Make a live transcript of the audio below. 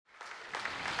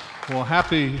Well,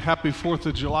 happy 4th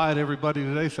of July to everybody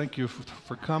today. Thank you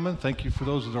for coming. Thank you for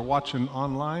those that are watching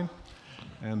online.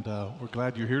 And we're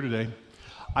glad you're here today.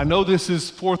 I know this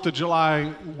is 4th of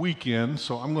July weekend,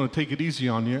 so I'm going to take it easy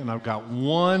on you. And I've got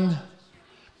one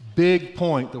big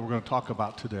point that we're going to talk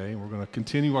about today. We're going to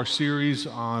continue our series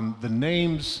on the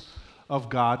names of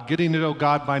God, getting to know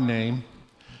God by name.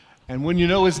 And when you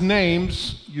know His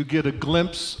names, you get a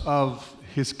glimpse of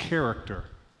His character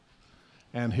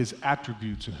and His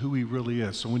attributes and who He really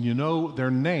is. So when you know their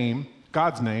name,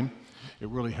 God's name, it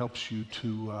really helps you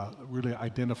to really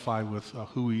identify with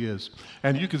who He is.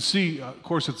 And you can see, of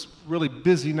course, it's really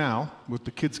busy now with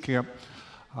the kids' camp,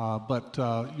 but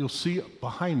you'll see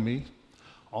behind me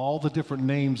all the different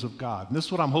names of God. And this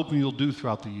is what I'm hoping you'll do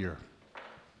throughout the year.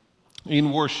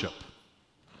 In worship,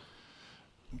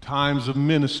 in times of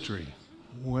ministry,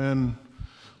 when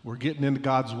we're getting into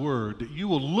God's Word, that you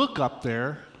will look up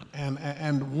there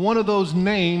and one of those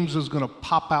names is going to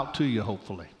pop out to you,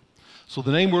 hopefully. So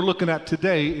the name we're looking at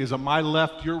today is on my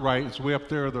left, your right. It's way up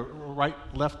there, the right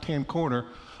left-hand corner.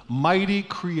 Mighty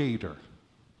Creator.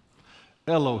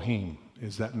 Elohim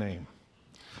is that name.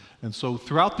 And so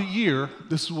throughout the year,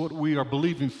 this is what we are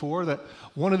believing for, that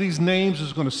one of these names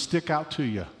is going to stick out to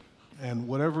you. And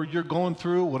whatever you're going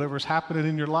through, whatever's happening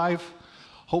in your life,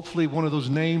 hopefully one of those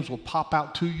names will pop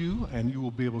out to you and you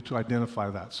will be able to identify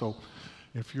that. So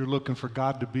if you're looking for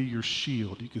God to be your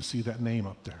shield, you can see that name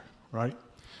up there, right?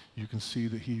 You can see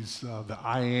that He's the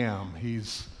I Am.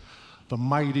 He's the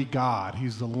mighty God.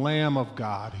 He's the Lamb of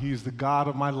God. He's the God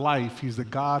of my life. He's the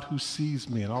God who sees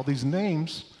me. And all these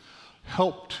names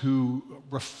help to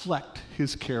reflect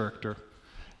His character.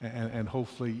 And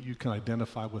hopefully you can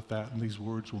identify with that, and these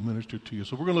words will minister to you.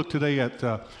 So we're going to look today at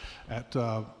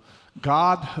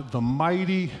God, the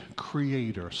mighty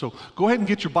Creator. So go ahead and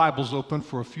get your Bibles open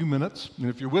for a few minutes. And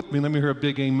if you're with me, let me hear a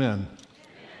big amen.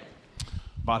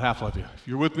 About half of you. If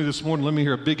you're with me this morning, let me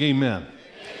hear a big amen.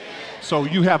 So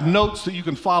you have notes that you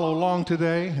can follow along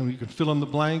today, and you can fill in the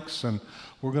blanks. And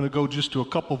we're going to go just to a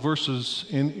couple verses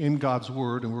in God's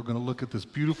Word, and we're going to look at this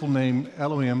beautiful name,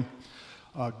 Elohim,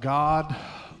 God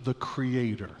the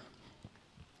Creator.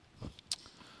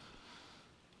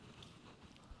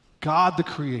 God the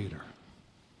Creator,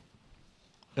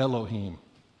 Elohim.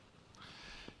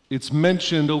 It's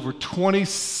mentioned over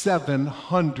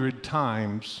 2,700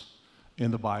 times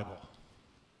in the Bible.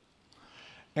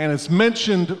 And it's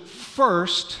mentioned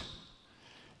first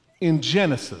in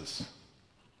Genesis.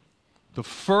 The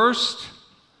first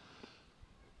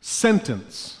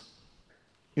sentence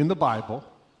in the Bible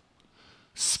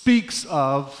speaks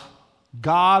of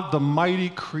God the mighty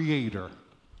Creator,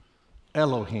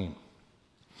 Elohim.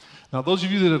 Now, those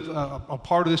of you that are a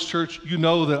part of this church, you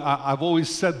know that I've always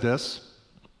said this.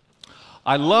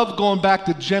 I love going back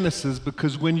to Genesis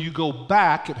because when you go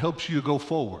back, it helps you to go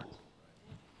forward.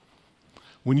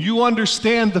 When you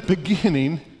understand the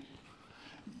beginning,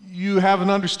 you have an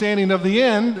understanding of the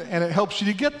end, and it helps you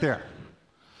to get there.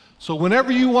 So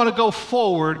whenever you want to go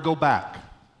forward, go back.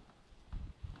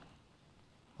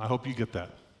 I hope you get that.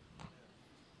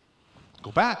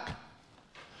 Go back.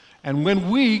 And when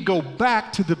we go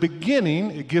back to the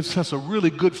beginning, it gives us a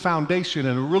really good foundation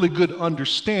and a really good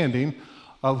understanding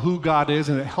of who God is,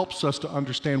 and it helps us to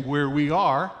understand where we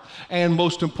are, and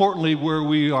most importantly, where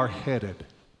we are headed.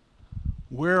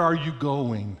 Where are you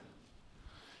going?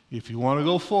 If you want to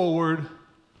go forward,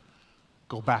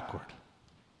 go backward.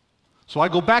 So I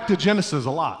go back to Genesis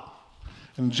a lot.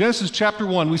 In Genesis chapter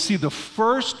 1, we see the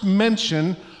first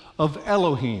mention of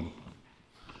Elohim.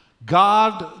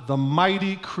 God, the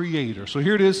mighty Creator. So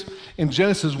here it is in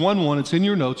Genesis 1:1. It's in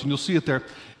your notes, and you'll see it there.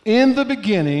 In the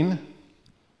beginning,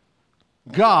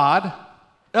 God,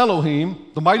 Elohim,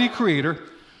 the mighty Creator,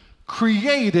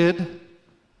 created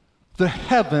the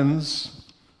heavens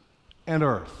and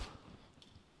earth.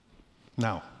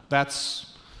 Now,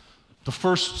 that's the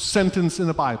first sentence in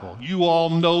the Bible. You all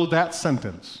know that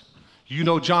sentence. You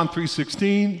know John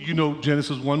 3:16. You know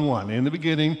Genesis 1:1. In the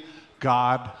beginning,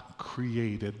 God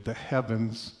created the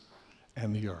heavens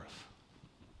and the earth.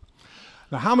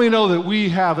 Now, how many know that we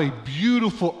have a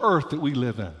beautiful earth that we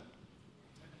live in?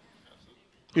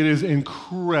 It is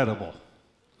incredible.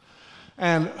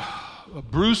 And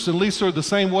Bruce and Lisa are the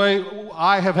same way.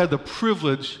 I have had the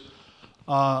privilege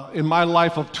in my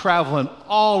life of traveling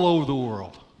all over the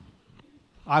world.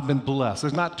 I've been blessed.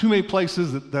 There's not too many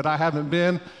places that I haven't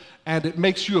been, and it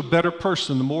makes you a better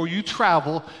person. The more you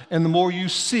travel and the more you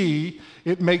see,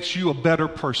 it makes you a better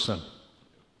person.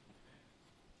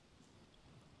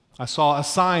 I saw a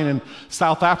sign in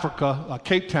South Africa,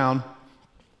 Cape Town,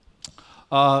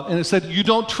 and it said, you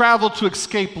don't travel to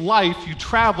escape life, you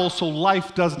travel so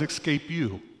life doesn't escape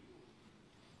you.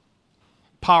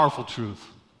 Powerful truth.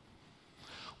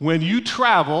 When you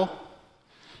travel,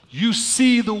 you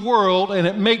see the world and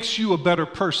it makes you a better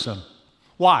person.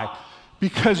 Why?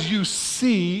 Because you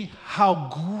see how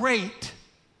great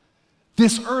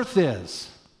this earth is.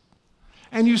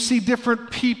 And you see different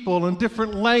people and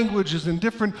different languages and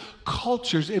different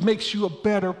cultures. It makes you a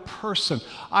better person.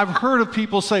 I've heard of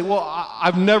people say, well,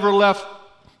 I've never left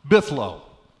Bithlo.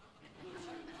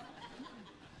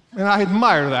 And I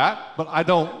admire that, but I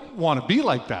don't want to be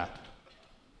like that.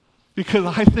 Because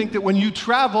I think that when you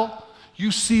travel,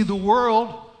 you see the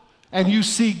world and you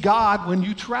see God when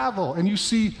you travel. And you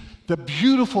see the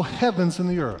beautiful heavens and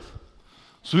the earth.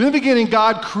 So in the beginning,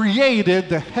 God created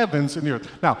the heavens and the earth.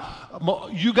 Now,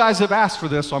 you guys have asked for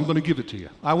this, so I'm going to give it to you.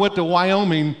 I went to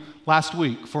Wyoming last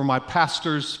week for my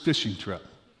pastor's fishing trip.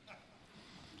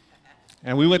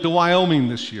 And we went to Wyoming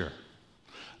this year.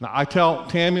 Now, I tell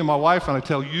Tammy, my wife, and I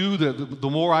tell you that the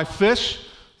more I fish,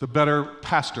 the better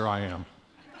pastor I am.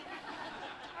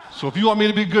 So if you want me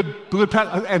to be good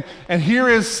pastor, and here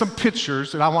is some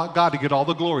pictures, and I want God to get all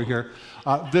the glory here.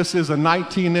 This is a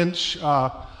 19-inch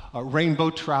rainbow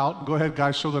trout. Go ahead,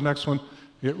 guys, show the next one.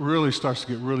 It really starts to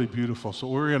get really beautiful. So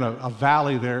we're in a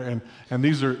valley there, and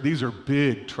these are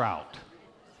big trout.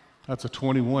 That's a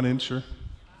 21-incher.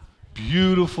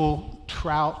 Beautiful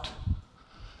trout.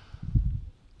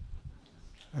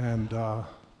 And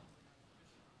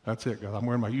that's it, guys. I'm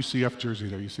wearing my UCF jersey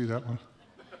there. You see that one?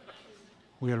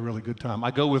 We had a really good time. I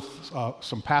go with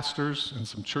some pastors and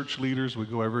some church leaders. We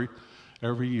go every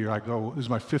year. This is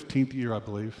my 15th year, I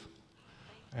believe.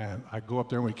 And I go up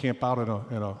there and we camp out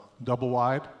in a double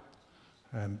wide,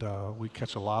 and we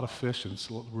catch a lot of fish, and it's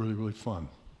really, really fun.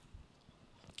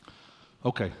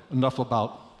 Okay, enough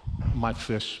about my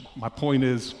fish. My point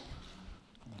is,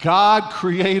 God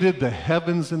created the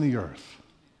heavens and the earth.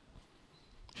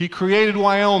 He created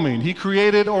Wyoming. He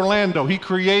created Orlando. He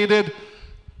created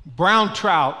brown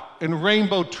trout and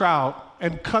rainbow trout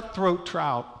and cutthroat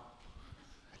trout.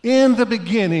 In the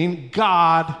beginning,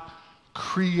 God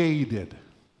created.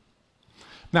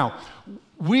 Now,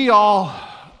 we all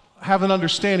have an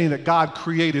understanding that God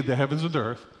created the heavens and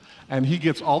earth, and He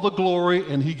gets all the glory,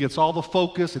 and He gets all the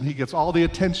focus, and He gets all the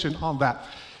attention on that.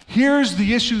 Here's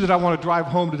the issue that I want to drive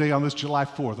home today on this July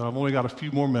 4th, and I've only got a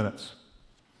few more minutes.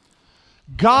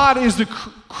 God is the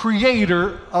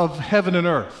creator of heaven and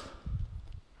earth.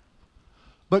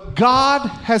 But God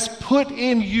has put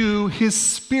in you His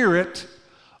spirit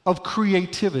of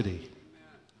creativity.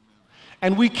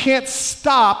 And we can't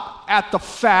stop at the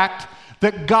fact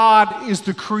that God is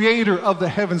the creator of the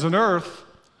heavens and earth.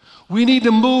 We need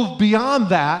to move beyond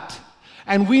that,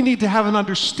 and we need to have an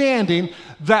understanding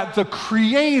that the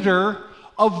creator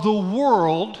of the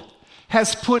world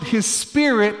has put His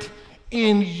spirit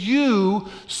in you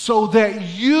so that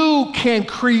you can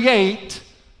create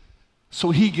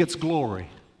so He gets glory.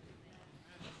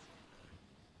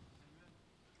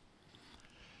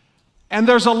 And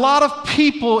there's a lot of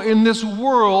people in this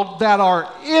world that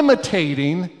are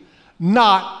imitating,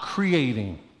 not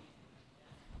creating.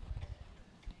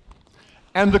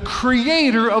 And the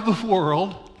creator of the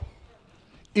world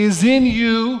is in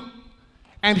you,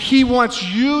 and He wants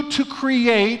you to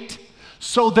create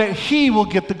so that He will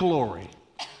get the glory.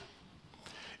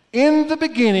 In the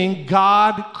beginning,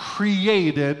 God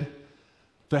created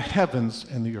the heavens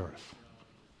and the earth.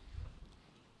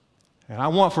 And I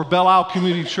want for Belle Isle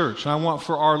Community Church, and I want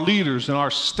for our leaders and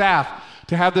our staff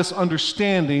to have this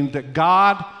understanding that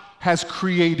God has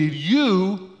created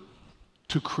you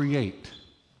to create.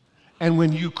 And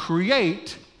when you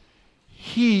create,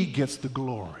 He gets the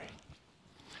glory.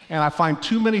 And I find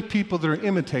too many people that are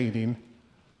imitating,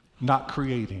 not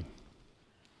creating.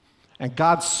 And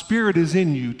God's Spirit is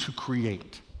in you to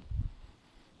create.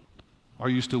 Are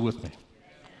you still with me?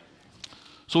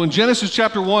 So in Genesis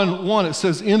chapter 1, it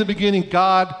says, in the beginning,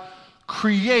 God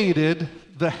created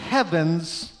the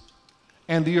heavens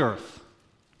and the earth.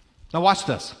 Now watch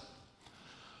this.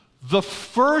 The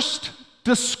first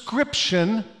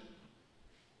description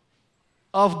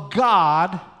of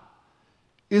God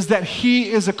is that He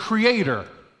is a creator.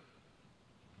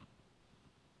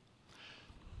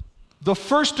 The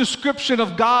first description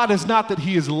of God is not that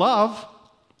He is love.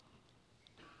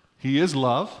 He is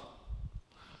love.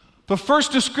 The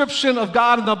first description of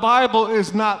God in the Bible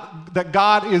is not that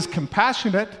God is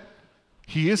compassionate.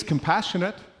 He is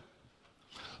compassionate.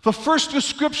 The first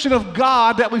description of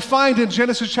God that we find in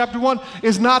Genesis chapter 1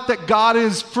 is not that God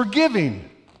is forgiving.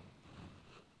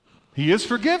 He is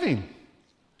forgiving.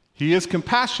 He is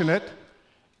compassionate,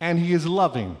 and He is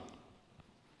loving.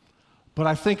 But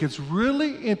I think it's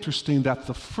really interesting that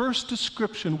the first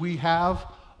description we have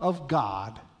of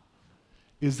God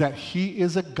is that he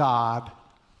is a God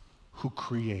who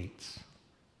creates.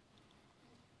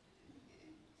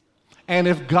 And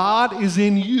if God is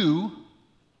in you,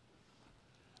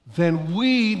 then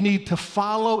we need to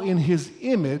follow in his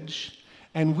image,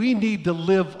 and we need to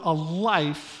live a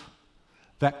life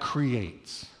that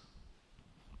creates.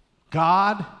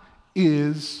 God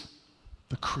is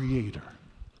the creator,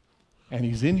 and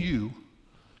he's in you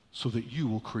so that you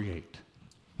will create.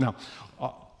 Now,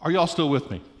 are y'all still with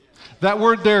me? That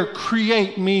word there,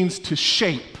 create, means to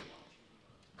shape,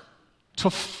 to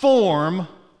form,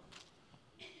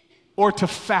 or to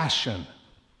fashion.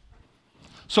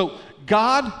 So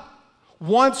God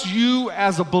wants you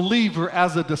as a believer,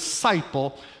 as a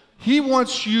disciple, he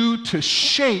wants you to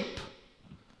shape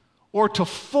or to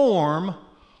form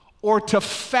or to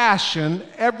fashion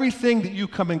everything that you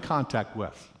come in contact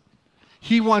with.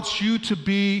 He wants you to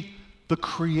be the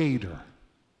creator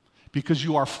because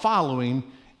you are following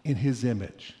in his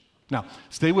image. Now,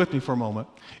 stay with me for a moment.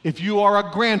 If you are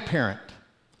a grandparent,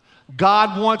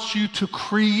 God wants you to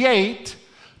create,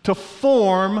 to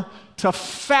form, to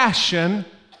fashion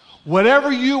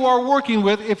whatever you are working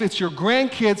with. If it's your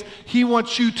grandkids, he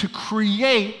wants you to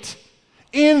create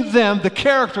in them the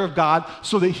character of God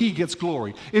so that he gets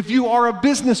glory. If you are a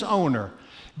business owner,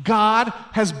 God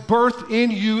has birthed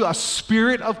in you a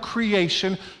spirit of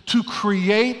creation to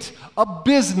create a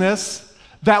business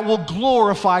that will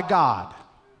glorify God.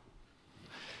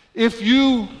 If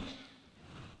you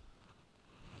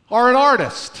are an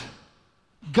artist,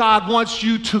 God wants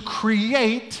you to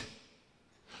create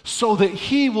so that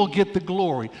he will get the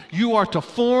glory. You are to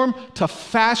form, to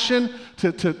fashion,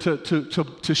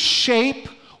 to shape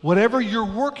whatever you're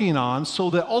working on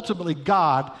so that ultimately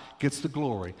God gets the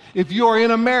glory. If you are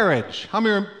in a marriage, how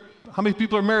many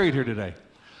people are married here today?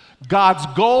 God's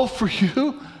goal for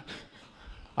you,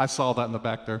 I saw that in the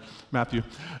back there, Matthew.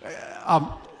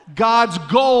 God's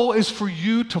goal is for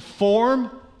you to form,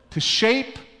 to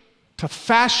shape, to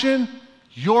fashion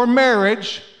your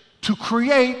marriage, to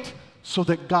create so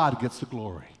that God gets the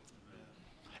glory.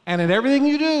 And in everything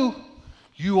you do,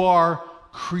 you are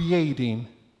creating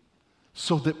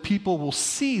so that people will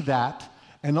see that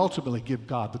and ultimately give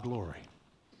God the glory.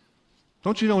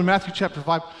 Don't you know in Matthew chapter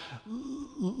 5,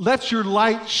 let your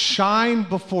light shine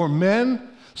before men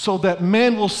so that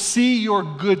men will see your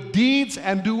good deeds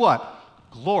and do what?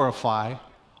 Glorify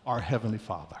our Heavenly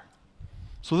Father.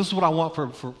 So this is what I want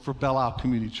for Belle Isle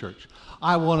Community Church.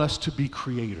 I want us to be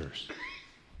creators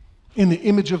in the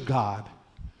image of God,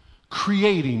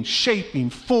 creating, shaping,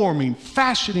 forming,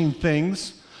 fashioning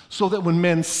things so that when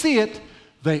men see it,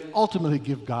 they ultimately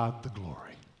give God the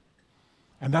glory.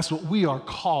 And that's what we are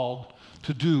called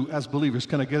to do as believers.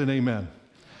 Can I get an amen?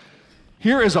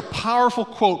 Here is a powerful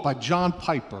quote by John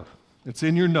Piper. It's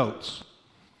in your notes.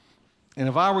 And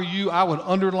if I were you, I would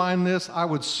underline this. I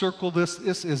would circle this.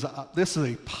 This is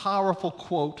a powerful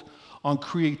quote on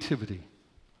creativity.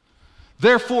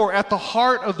 Therefore, at the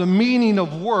heart of the meaning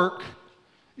of work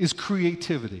is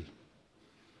creativity.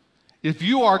 If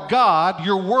you are God,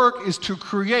 your work is to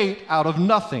create out of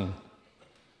nothing.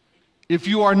 If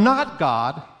you are not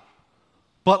God,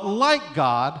 but like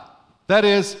God, that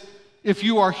is, if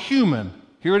you are human,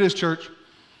 here it is, church,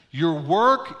 your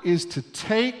work is to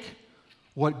take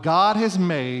what God has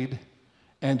made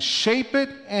and shape it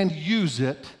and use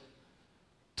it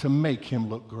to make him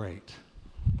look great.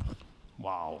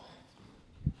 Wow.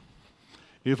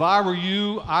 If I were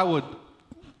you, I would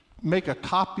make a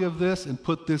copy of this and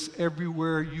put this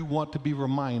everywhere you want to be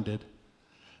reminded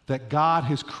that God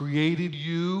has created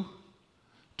you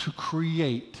to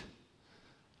create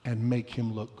and make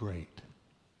him look great.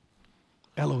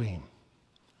 Elohim,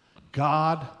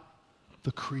 God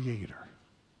the creator.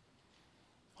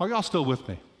 Are y'all still with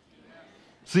me?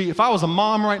 See, if I was a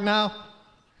mom right now,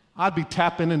 I'd be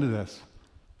tapping into this.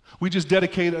 We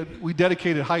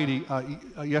dedicated Heidi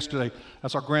yesterday.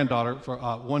 That's our granddaughter for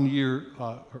 1 year.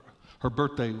 Her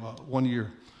birthday 1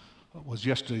 year was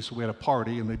yesterday, so we had a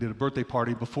party, and they did a birthday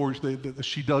party. Before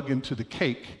she dug into the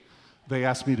cake, they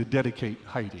asked me to dedicate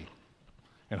Heidi.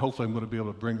 And hopefully I'm going to be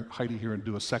able to bring Heidi here and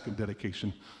do a second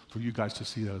dedication for you guys to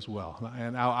see that as well.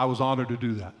 And I was honored to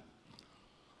do that.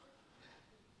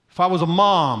 If I was a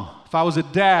mom, if I was a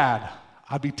dad,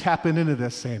 I'd be tapping into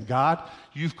this saying, God,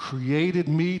 you've created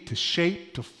me to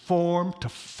shape, to form, to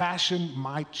fashion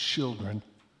my children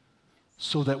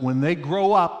so that when they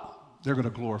grow up, they're going to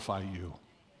glorify you.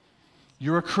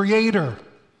 You're a creator.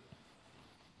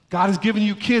 God has given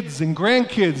you kids and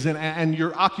grandkids and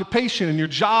your occupation and your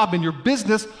job and your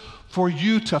business for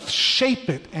you to shape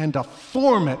it and to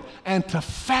form it and to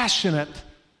fashion it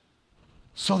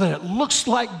so that it looks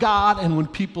like God, and when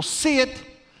people see it,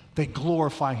 they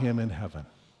glorify him in heaven.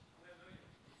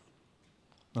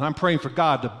 And I'm praying for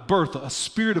God to birth a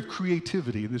spirit of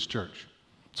creativity in this church.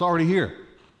 It's already here,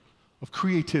 of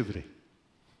creativity.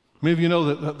 Many of you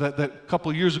know that a couple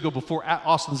of years ago, before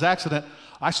Austin's accident,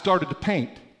 I started to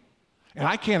paint. And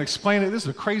I can't explain it. This is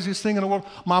the craziest thing in the world.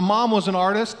 My mom was an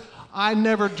artist. I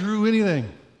never drew anything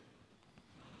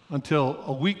until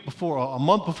a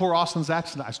month before Austin's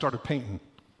accident, I started painting.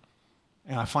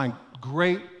 And I find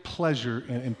great pleasure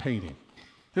in painting.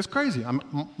 It's crazy.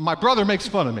 My brother makes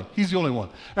fun of me. He's the only one.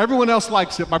 Everyone else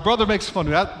likes it. My brother makes fun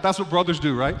of me. That's what brothers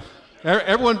do, right?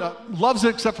 Everyone loves it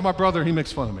except for my brother. He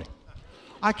makes fun of me.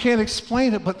 I can't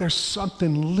explain it, but there's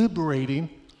something liberating.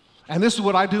 And this is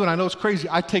what I do, and I know it's crazy.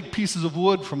 I take pieces of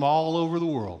wood from all over the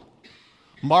world.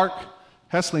 Mark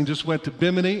Hessling just went to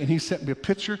Bimini, and he sent me a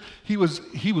picture. He was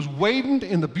wading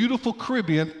in the beautiful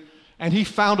Caribbean, and he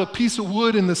found a piece of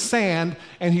wood in the sand,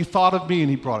 and he thought of me, and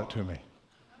he brought it to me.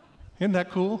 Isn't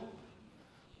that cool?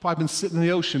 Probably been sitting in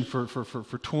the ocean for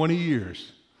 20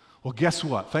 years. Well, guess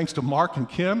what? Thanks to Mark and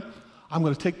Kim, I'm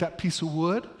going to take that piece of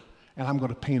wood, and I'm going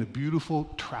to paint a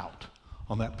beautiful trout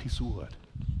on that piece of wood.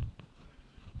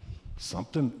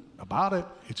 Something about it,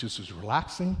 it just is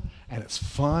relaxing, and it's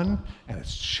fun, and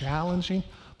it's challenging.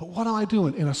 But what am I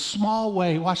doing? In a small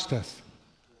way, watch this.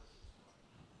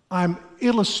 I'm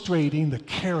illustrating the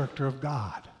character of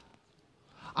God.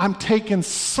 I'm taking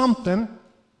something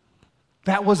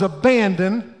that was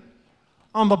abandoned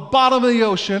on the bottom of the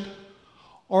ocean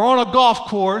or on a golf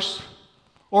course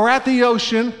or at the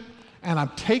ocean, and I'm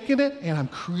taking it and I'm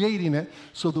creating it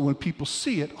so that when people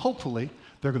see it, hopefully,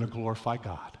 they're going to glorify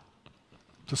God.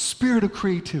 It's a spirit of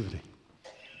creativity.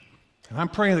 And I'm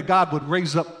praying that God would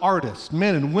raise up artists,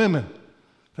 men and women,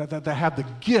 that have the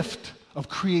gift of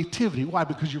creativity. Why?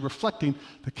 Because you're reflecting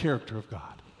the character of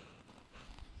God.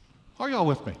 Are y'all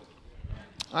with me?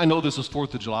 I know this is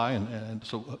 4th of July, and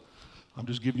so I'm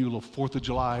just giving you a little 4th of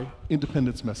July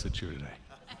independence message here today.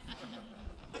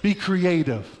 Be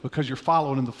creative because you're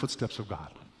following in the footsteps of God.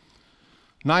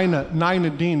 Nina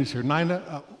Dean is here.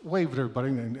 Nina, wave at everybody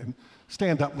and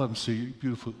stand up. Let them see you.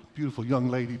 Beautiful, beautiful young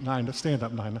lady. Nina, stand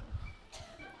up, Nina.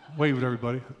 Wave at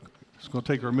everybody. It's going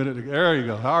to take her a minute. There you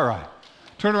go. All right.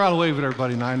 Turn around and wave at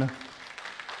everybody, Nina.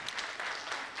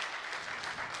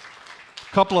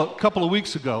 Couple of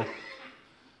weeks ago,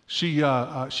 she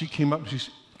came up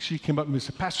and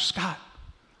said, Pastor Scott,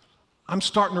 I'm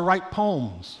starting to write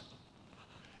poems.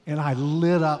 And I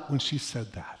lit up when she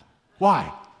said that.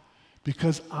 Why?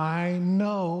 Because I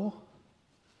know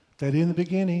that in the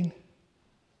beginning,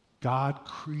 God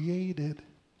created,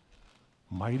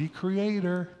 mighty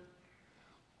creator.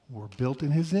 We're built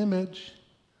in his image.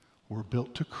 We're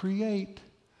built to create.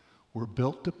 We're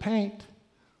built to paint.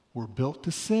 We're built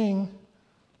to sing.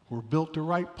 We're built to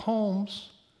write poems.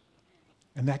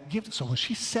 And that gift, so when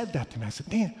she said that to me, I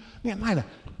said, man, Nina,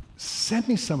 send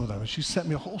me some of them. And she sent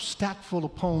me a whole stack full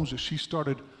of poems that she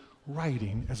started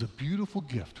writing as a beautiful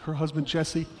gift. Her husband,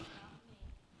 Jesse,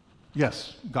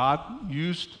 yes, God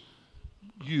used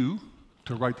you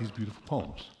to write these beautiful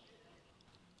poems.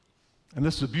 And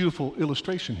this is a beautiful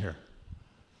illustration here.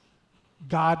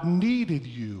 God needed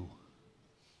you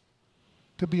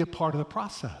to be a part of the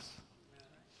process.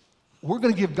 We're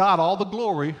going to give God all the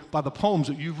glory by the poems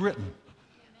that you've written.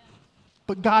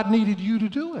 But God needed you to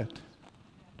do it.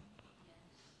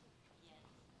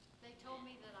 They told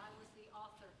me that I was the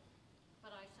author,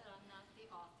 but I said I'm not the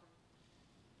author.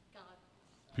 God.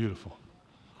 Beautiful.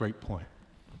 Great point.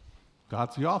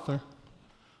 God's the author,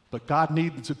 but God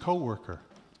needs a co-worker.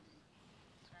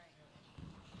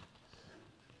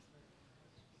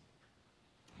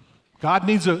 God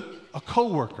needs a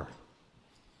co-worker.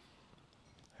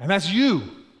 And that's you.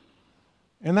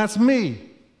 And that's me.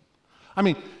 I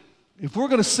mean, if we're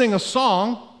going to sing a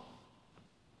song,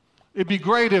 it'd be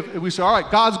great if we say, all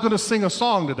right, God's going to sing a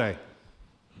song today.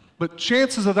 But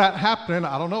chances of that happening,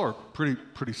 I don't know, are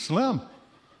pretty slim.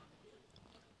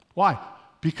 Why?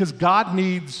 Because God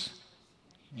needs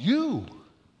you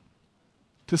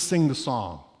to sing the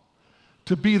song,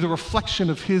 to be the reflection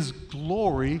of his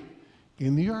glory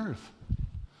in the earth.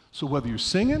 So whether you're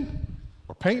singing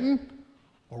or painting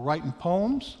or writing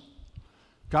poems,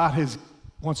 God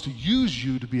wants to use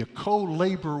you to be a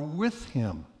co-laborer with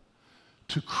him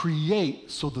to create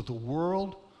so that the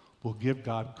world will give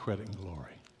God credit and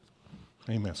glory.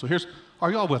 Amen. So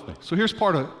are y'all with me? So here's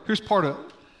part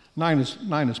of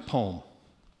Nina's poem.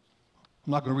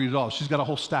 I'm not going to read it all. She's got a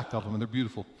whole stack of them, and they're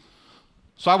beautiful.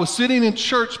 So I was sitting in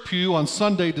church pew on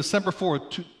Sunday, December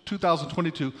 4th,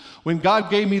 2022, when God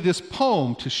gave me this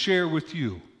poem to share with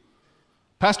you.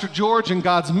 Pastor George and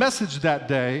God's message that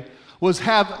day was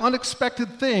have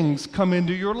unexpected things come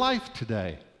into your life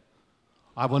today.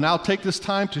 I will now take this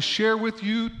time to share with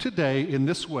you today in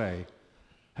this way.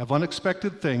 Have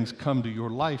unexpected things come to your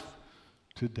life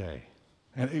today?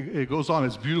 And it goes on,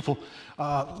 it's beautiful.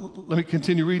 Let me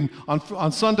continue reading.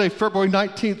 On Sunday, February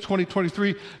 19th,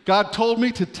 2023, God told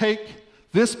me to take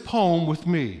this poem with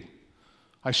me.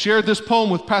 I shared this poem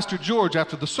with Pastor George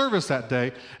after the service that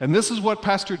day, and this is what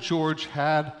Pastor George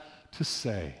had to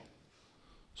say.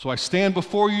 So I stand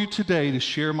before you today to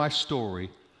share my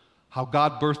story, how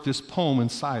God birthed this poem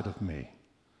inside of me.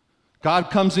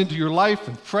 God comes into your life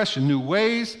in fresh and new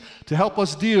ways to help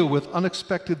us deal with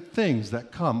unexpected things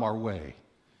that come our way.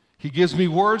 He gives me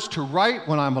words to write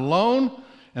when I'm alone,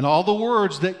 and all the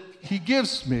words that he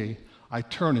gives me, I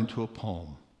turn into a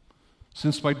poem.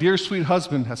 Since my dear sweet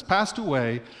husband has passed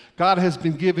away, God has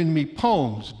been giving me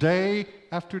poems day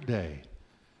after day.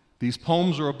 These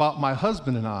poems are about my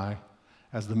husband and I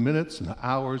as the minutes and the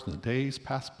hours and the days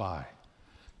pass by.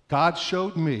 God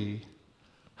showed me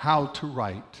how to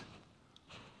write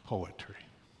poetry.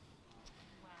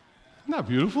 Isn't that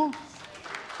beautiful?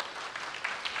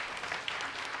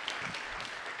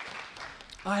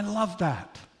 I love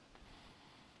that.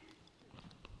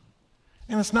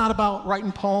 And it's not about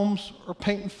writing poems or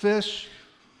painting fish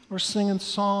or singing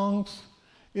songs.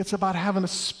 It's about having a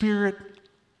spirit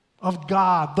of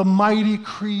God, the mighty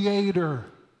creator,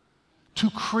 to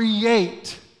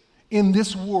create in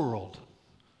this world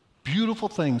beautiful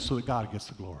things so that God gets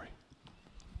the glory.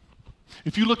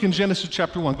 If you look in Genesis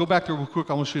chapter 1, go back there real quick,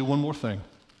 I want to show you one more thing.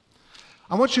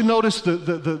 I want you to notice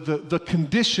the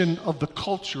condition of the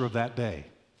culture of that day.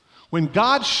 When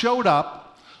God showed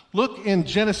up, look in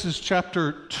Genesis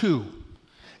chapter 2.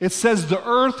 It says the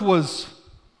earth was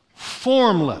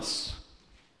formless.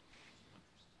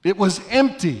 It was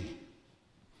empty.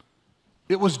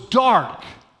 It was dark.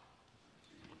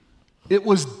 It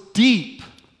was deep.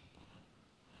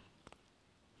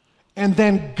 And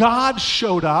then God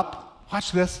showed up,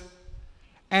 watch this,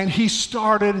 and he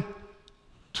started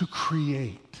to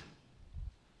create.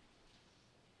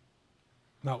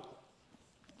 Now,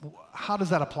 how does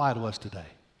that apply to us today?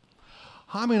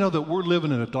 How many know that we're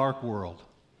living in a dark world?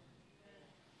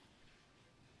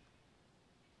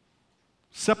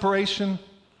 Separation,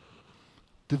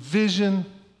 division,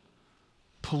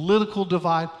 political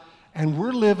divide, and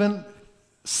we're living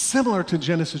similar to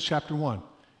Genesis chapter 1.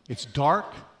 It's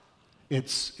dark,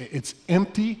 it's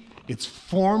empty, it's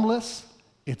formless,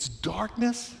 it's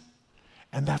darkness,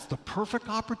 and that's the perfect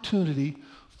opportunity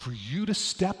for you to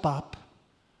step up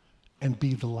and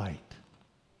be the light,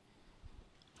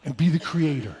 and be the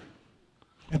creator,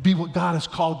 and be what God has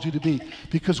called you to be.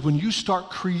 Because when you start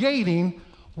creating,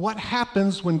 what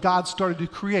happens when God started to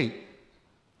create?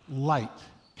 Light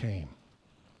came,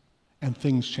 and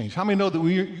things changed. How many know that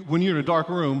when you're in a dark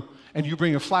room and you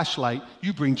bring a flashlight,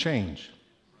 you bring change?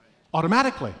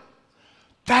 Automatically.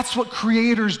 That's what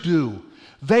creators do.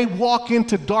 They walk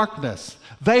into darkness.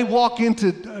 They walk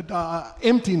into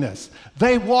emptiness.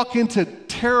 They walk into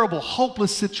terrible,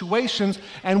 hopeless situations.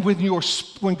 And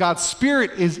when God's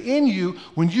Spirit is in you,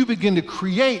 when you begin to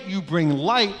create, you bring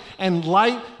light, and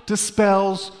light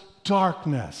dispels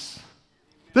darkness.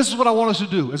 This is what I want us to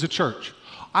do as a church.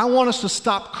 I want us to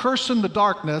stop cursing the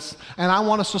darkness, and I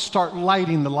want us to start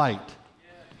lighting the light.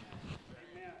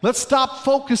 Let's stop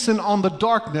focusing on the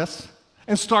darkness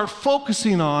and start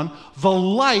focusing on the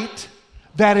light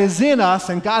that is in us.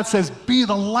 And God says, be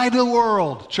the light of the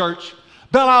world, church.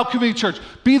 Belle Isle Community Church,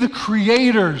 be the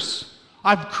creators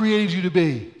I've created you to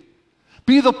be.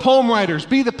 Be the poem writers,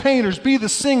 be the painters, be the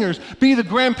singers, be the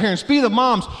grandparents, be the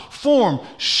moms. Form,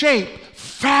 shape,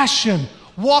 fashion.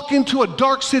 Walk into a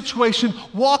dark situation,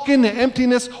 walk into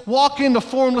emptiness, walk into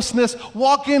formlessness,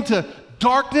 walk into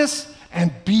darkness,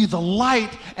 and be the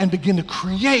light and begin to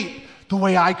create the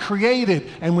way I created.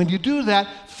 And when you do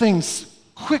that, things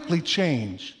quickly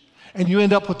change. And you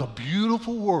end up with a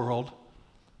beautiful world,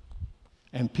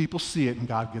 and people see it, and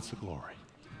God gets the glory.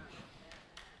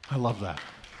 I love that.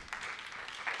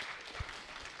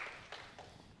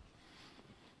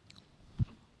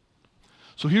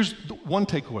 So here's one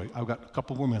takeaway. I've got a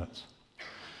couple more minutes.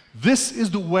 This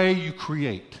is the way you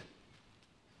create.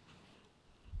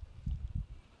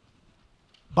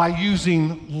 By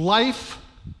using life-filled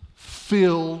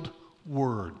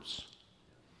words.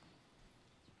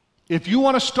 If you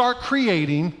want to start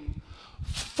creating,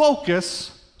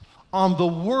 focus on the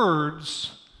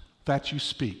words that you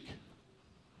speak.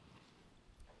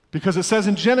 Because it says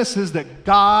in Genesis that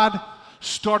God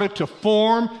started to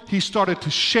form, he started to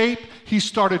shape, he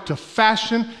started to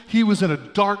fashion. He was in a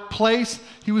dark place,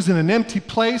 he was in an empty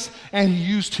place, and he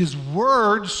used his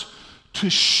words to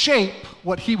shape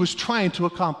what he was trying to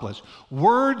accomplish.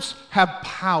 Words have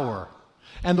power.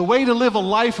 And the way to live a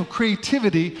life of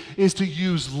creativity is to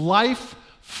use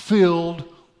life-filled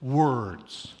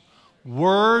words.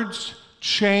 Words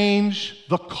change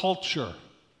the culture.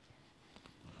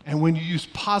 And when you use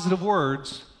positive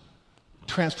words,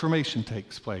 transformation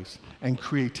takes place and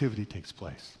creativity takes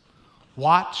place.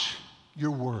 Watch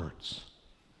your words.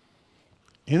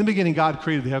 In the beginning, God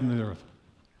created the heaven and the earth.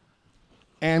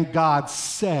 And God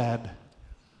said,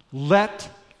 let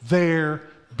there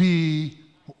be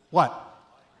what?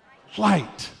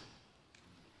 Light.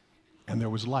 And there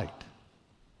was light.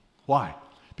 Why?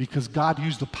 Because God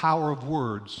used the power of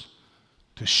words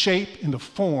to shape and to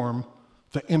form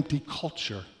the empty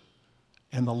culture,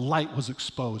 and the light was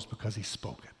exposed because he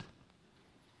spoke it.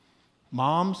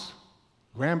 Moms,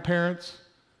 grandparents,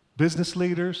 business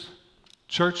leaders,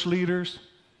 church leaders,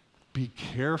 be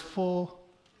careful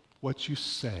what you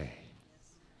say.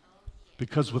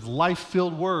 Because with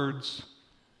life-filled words,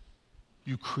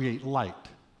 you create light.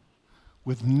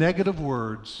 With negative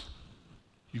words,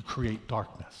 you create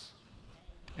darkness.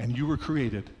 And you were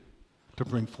created to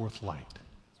bring forth light.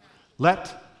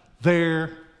 Let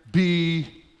there be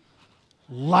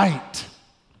light.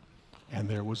 And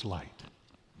there was light.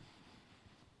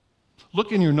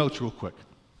 Look in your notes real quick.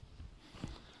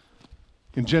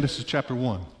 In Genesis chapter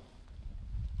 1.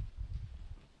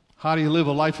 How do you live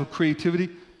a life of creativity?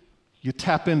 You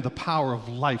tap into the power of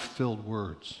life-filled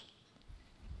words.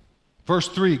 Verse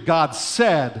 3, God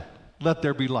said, let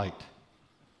there be light.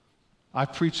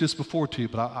 I've preached this before to you,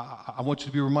 but I want you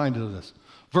to be reminded of this.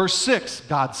 Verse 6,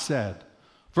 God said.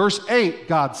 Verse 8,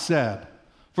 God said.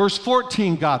 Verse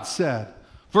 14, God said.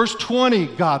 Verse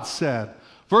 20, God said.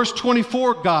 Verse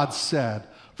 24, God said.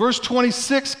 Verse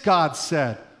 26, God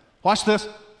said. Watch this.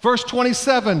 Verse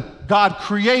 27, God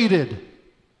created.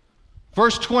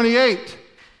 Verse 28,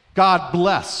 God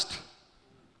blessed.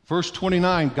 Verse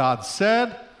 29, God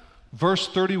said. Verse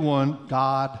 31,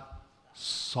 God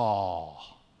saw.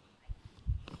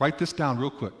 Write this down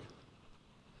real quick.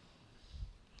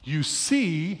 You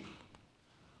see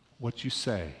what you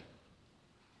say.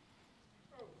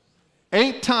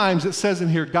 8 times it says in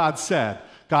here, God said.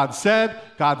 God said,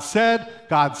 God said,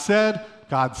 God said,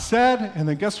 God said, and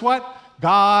then guess what?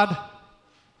 God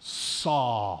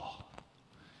saw.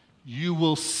 You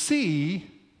will see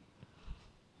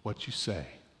what you say.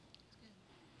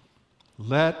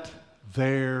 Let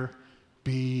there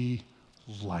be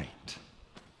light.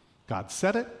 God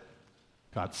said it,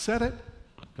 God said it,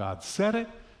 God said it,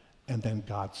 and then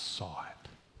God saw it.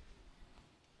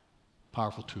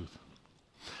 Powerful truth.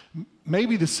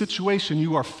 Maybe the situation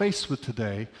you are faced with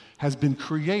today has been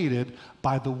created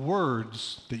by the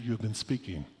words that you have been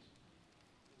speaking.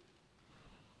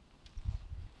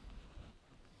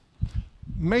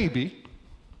 Maybe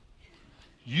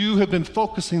you have been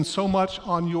focusing so much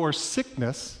on your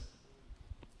sickness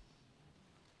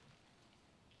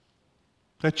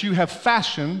that you have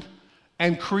fashioned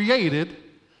and created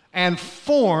and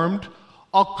formed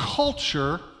a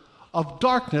culture of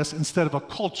darkness instead of a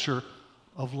culture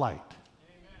of light.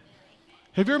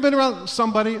 Have you ever been around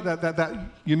somebody that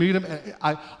you meet them?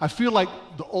 I feel like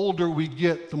the older we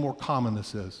get, the more common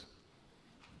this is.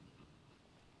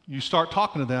 You start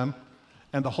talking to them,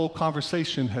 and the whole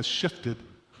conversation has shifted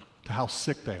to how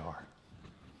sick they are.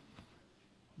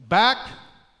 Back,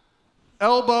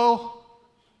 elbow,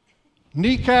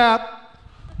 kneecap,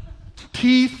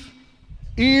 teeth,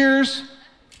 ears,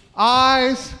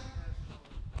 eyes.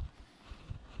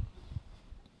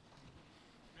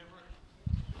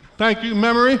 Thank you,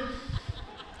 memory.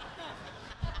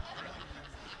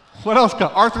 What else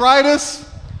got? Arthritis?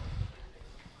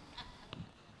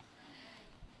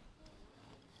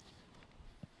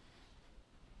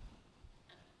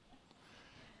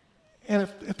 And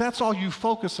if that's all you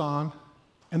focus on,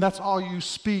 and that's all you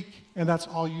speak, and that's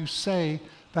all you say,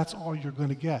 that's all you're going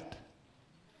to get.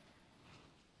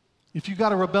 If you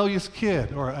got a rebellious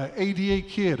kid, or an ADA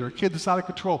kid, or a kid that's out of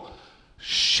control,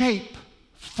 shape,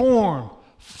 form,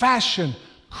 fashion,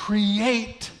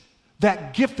 create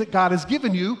that gift that God has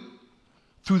given you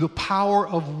through the power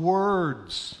of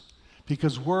words.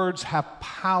 Because words have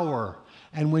power.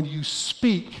 And when you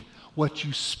speak what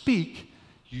you speak,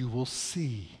 you will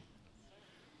see.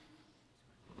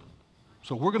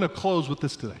 So we're going to close with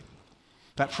this today.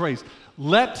 That phrase,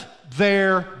 let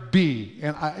there be.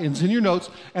 And it's in your notes,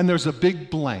 and there's a big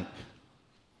blank.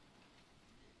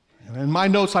 And in my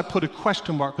notes, I put a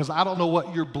question mark because I don't know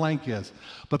what your blank is.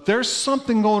 But there's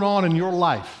something going on in your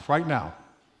life right now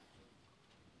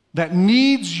that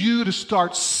needs you to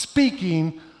start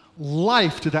speaking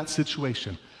life to that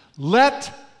situation.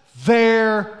 Let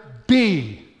there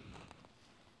be.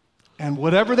 And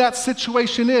whatever that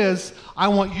situation is, I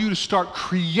want you to start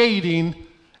creating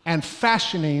and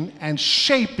fashioning and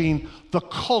shaping the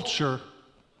culture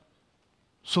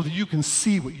so that you can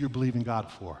see what you're believing God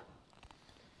for.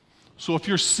 So if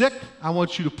you're sick, I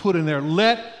want you to put in there,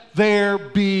 let there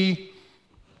be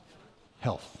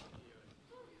health,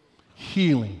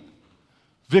 healing,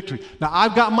 victory. Now,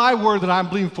 I've got my word that I'm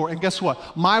believing for, and guess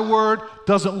what? My word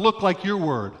doesn't look like your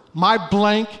word. My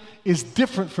blank is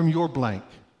different from your blank.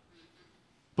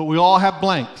 But we all have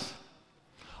blanks.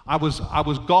 I was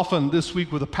golfing this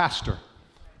week with a pastor,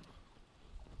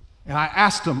 and I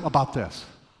asked him about this.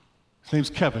 His name's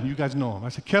Kevin. You guys know him. I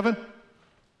said, Kevin,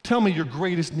 tell me your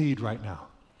greatest need right now.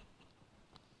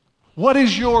 What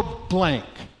is your blank?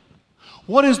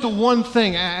 What is the one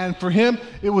thing? And for him,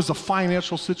 it was a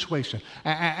financial situation.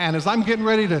 And as I'm getting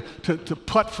ready to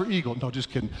putt for eagle, no, just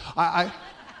kidding. I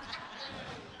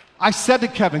said to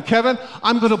Kevin,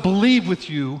 I'm going to believe with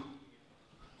you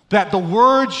that the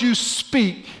words you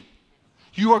speak,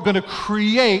 you are going to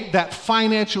create that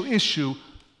financial issue,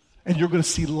 and you're going to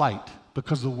see light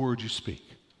because of the words you speak.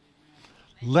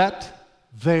 Let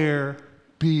there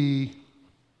be,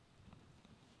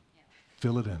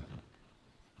 fill it in.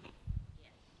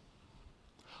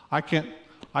 I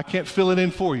can't fill it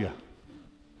in for you.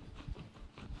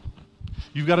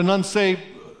 You've got an unsaved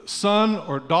son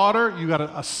or daughter. You've got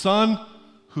a son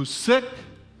who's sick.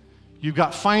 You've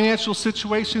got financial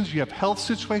situations. You have health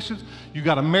situations. You've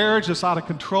got a marriage that's out of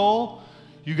control.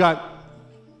 You've got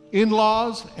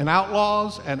in-laws and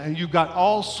outlaws, and you've got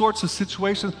all sorts of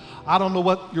situations. I don't know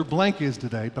what your blank is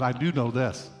today, but I do know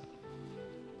this.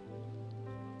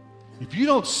 If you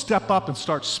don't step up and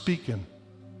start speaking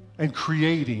and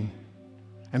creating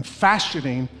and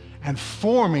fashioning and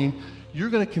forming, you're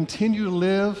going to continue to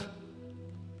live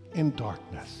in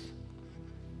darkness,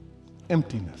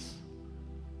 emptiness,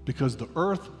 because the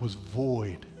earth was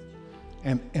void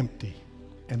and empty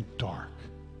and dark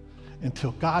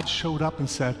until God showed up and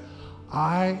said,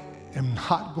 I am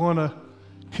not going to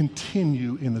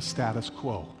continue in the status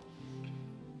quo.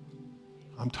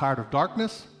 I'm tired of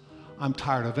darkness. I'm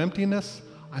tired of emptiness.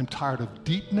 I'm tired of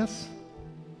deepness.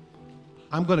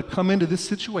 I'm going to come into this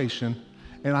situation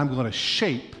and I'm going to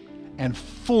shape and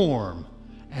form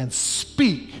and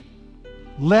speak.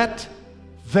 Let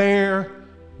there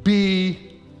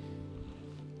be.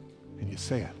 And you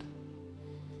say it.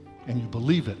 And you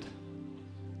believe it.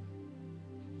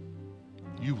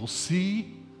 You will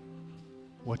see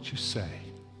what you say.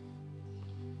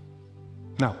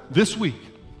 Now, this week,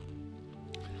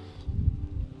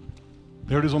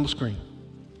 there it is on the screen.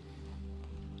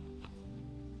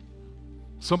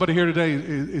 Somebody here today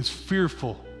is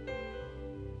fearful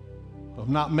of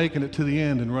not making it to the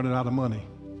end and running out of money.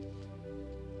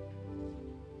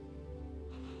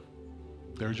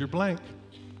 There's your blank.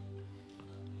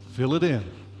 Fill it in.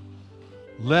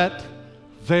 Let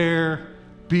there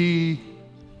be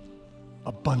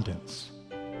abundance.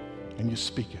 And you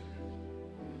speak it.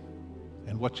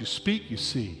 And what you speak, you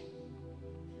see.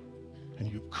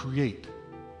 And you create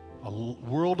a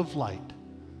world of light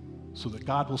so that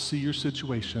God will see your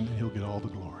situation and he'll get all the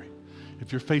glory.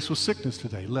 If you're faced with sickness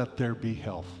today, let there be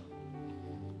health.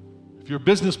 If you're a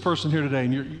business person here today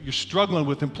and you're struggling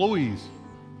with employees,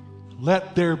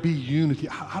 let there be unity.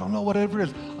 I don't know whatever it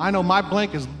is. I know my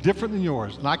blank is different than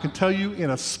yours, and I can tell you in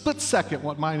a split second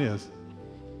what mine is.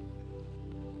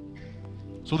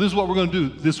 So this is what we're going to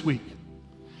do this week.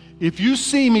 If you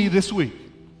see me this week,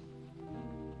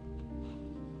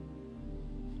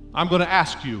 I'm going to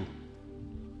ask you,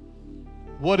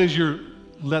 what is your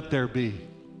let there be?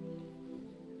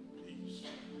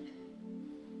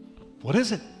 What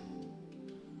is it?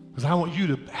 Because I want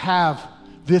you to have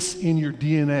this in your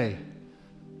DNA.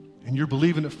 And you're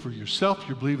believing it for yourself,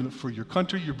 you're believing it for your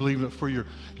country, you're believing it for your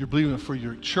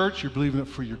church, you're believing it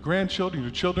for your grandchildren,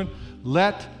 your children.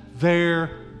 Let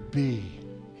there be.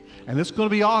 And it's going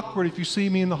to be awkward if you see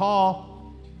me in the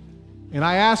hall and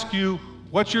I ask you,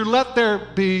 what's your let there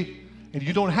be? And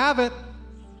you don't have it,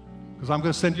 because I'm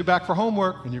going to send you back for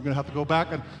homework, and you're going to have to go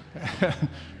back and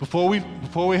before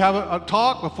we have a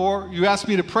talk, before you ask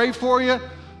me to pray for you,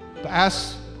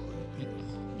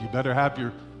 you better have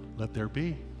your let there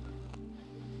be.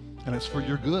 And it's for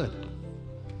your good.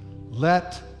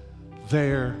 Let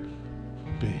there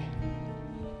be.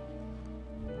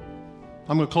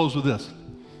 I'm going to close with this.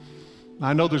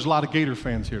 I know there's a lot of Gator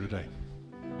fans here today.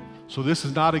 So this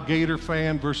is not a Gator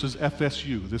fan versus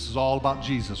FSU. This is all about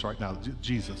Jesus right now,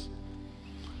 Jesus.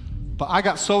 But I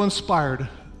got so inspired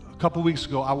a couple weeks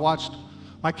ago.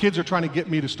 My kids are trying to get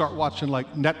me to start watching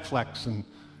like Netflix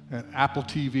and Apple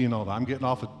TV and all that. I'm getting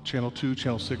off of Channel 2,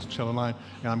 Channel 6, and Channel 9,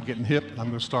 and I'm getting hip, and I'm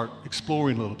going to start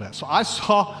exploring a little bit. So I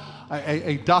saw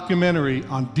a documentary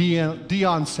on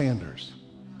Deion Sanders.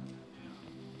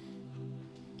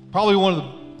 Probably one of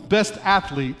the best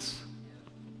athletes,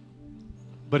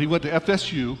 but he went to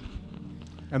FSU,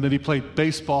 and then he played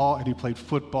baseball, and he played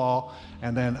football,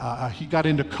 and then he got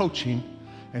into coaching,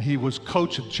 and he was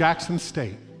coach of Jackson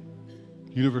State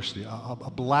University,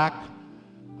 a black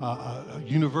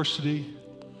university,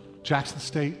 Jackson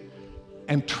State,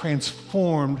 and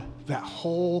transformed that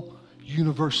whole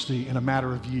university in a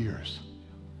matter of years.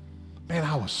 Man,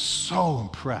 I was so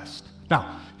impressed.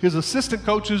 Now, his assistant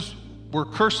coaches were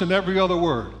cursing every other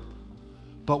word,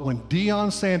 but when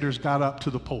Deion Sanders got up to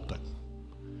the pulpit,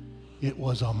 it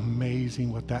was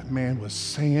amazing what that man was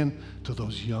saying to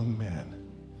those young men.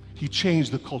 He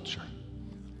changed the culture.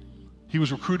 He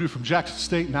was recruited from Jackson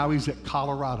State, now he's at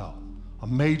Colorado, a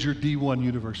major D1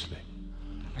 university.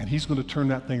 And he's going to turn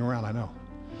that thing around, I know.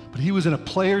 But he was in a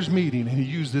players' meeting and he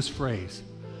used this phrase,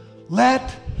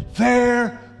 "Let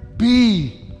there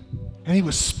be." And he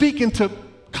was speaking to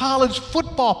college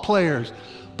football players,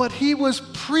 but he was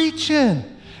preaching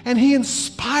and he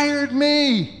inspired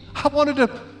me. I wanted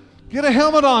to get a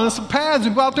helmet on and some pads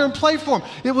and go out there and play for him.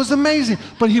 It was amazing.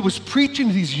 But he was preaching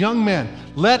to these young men,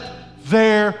 let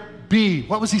there be.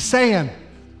 What was he saying?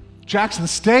 Jackson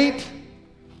State,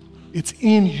 it's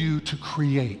in you to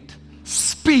create.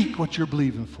 Speak what you're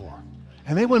believing for.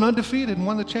 And they went undefeated and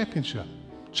won the championship.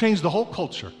 Changed the whole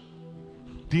culture.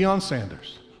 Deion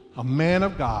Sanders, a man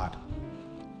of God,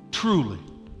 truly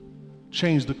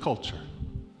changed the culture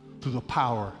through the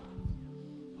power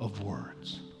of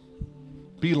words.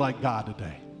 Be like God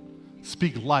today.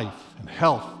 Speak life and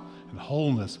health and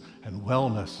wholeness and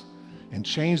wellness and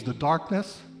change the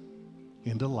darkness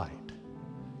into light.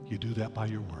 You do that by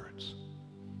your words.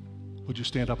 Would you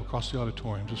stand up across the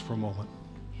auditorium just for a moment?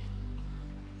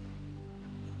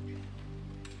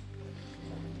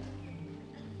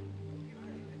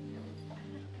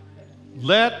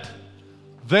 Let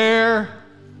there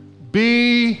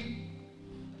be.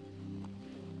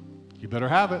 You better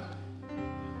have it.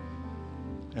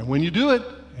 And when you do it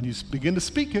and you begin to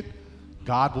speak it,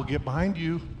 God will get behind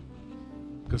you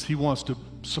because he wants to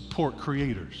support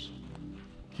creators.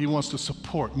 He wants to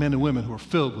support men and women who are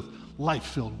filled with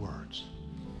life-filled words.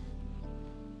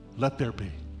 Let there be.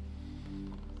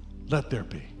 Let there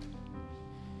be.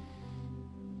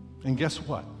 And guess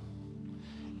what?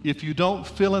 If you don't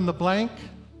fill in the blank,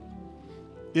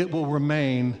 it will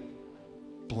remain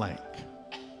blank.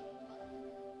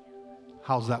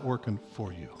 How's that working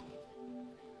for you?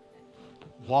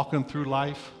 Walking through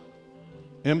life,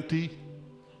 empty,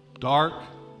 dark,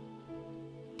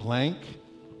 blank.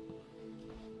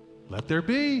 Let there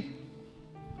be,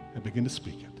 and begin to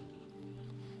speak it.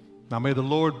 Now may the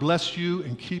Lord bless you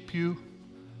and keep you.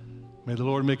 May the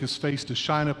Lord make his face to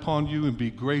shine upon you and be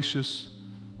gracious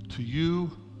to you.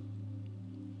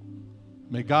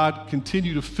 May God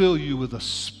continue to fill you with a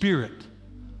spirit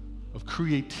of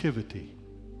creativity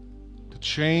to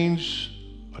change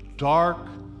a dark,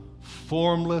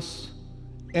 formless,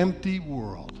 empty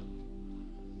world.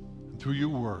 And through your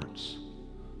words,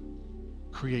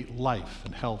 create life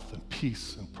and health and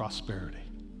peace and prosperity.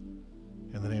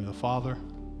 In the name of the Father,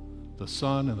 the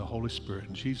Son, and the Holy Spirit.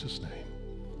 In Jesus'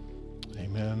 name,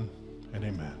 amen and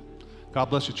amen. God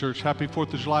bless you, church. Happy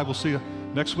 4th of July. We'll see you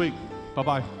next week.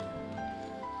 Bye-bye.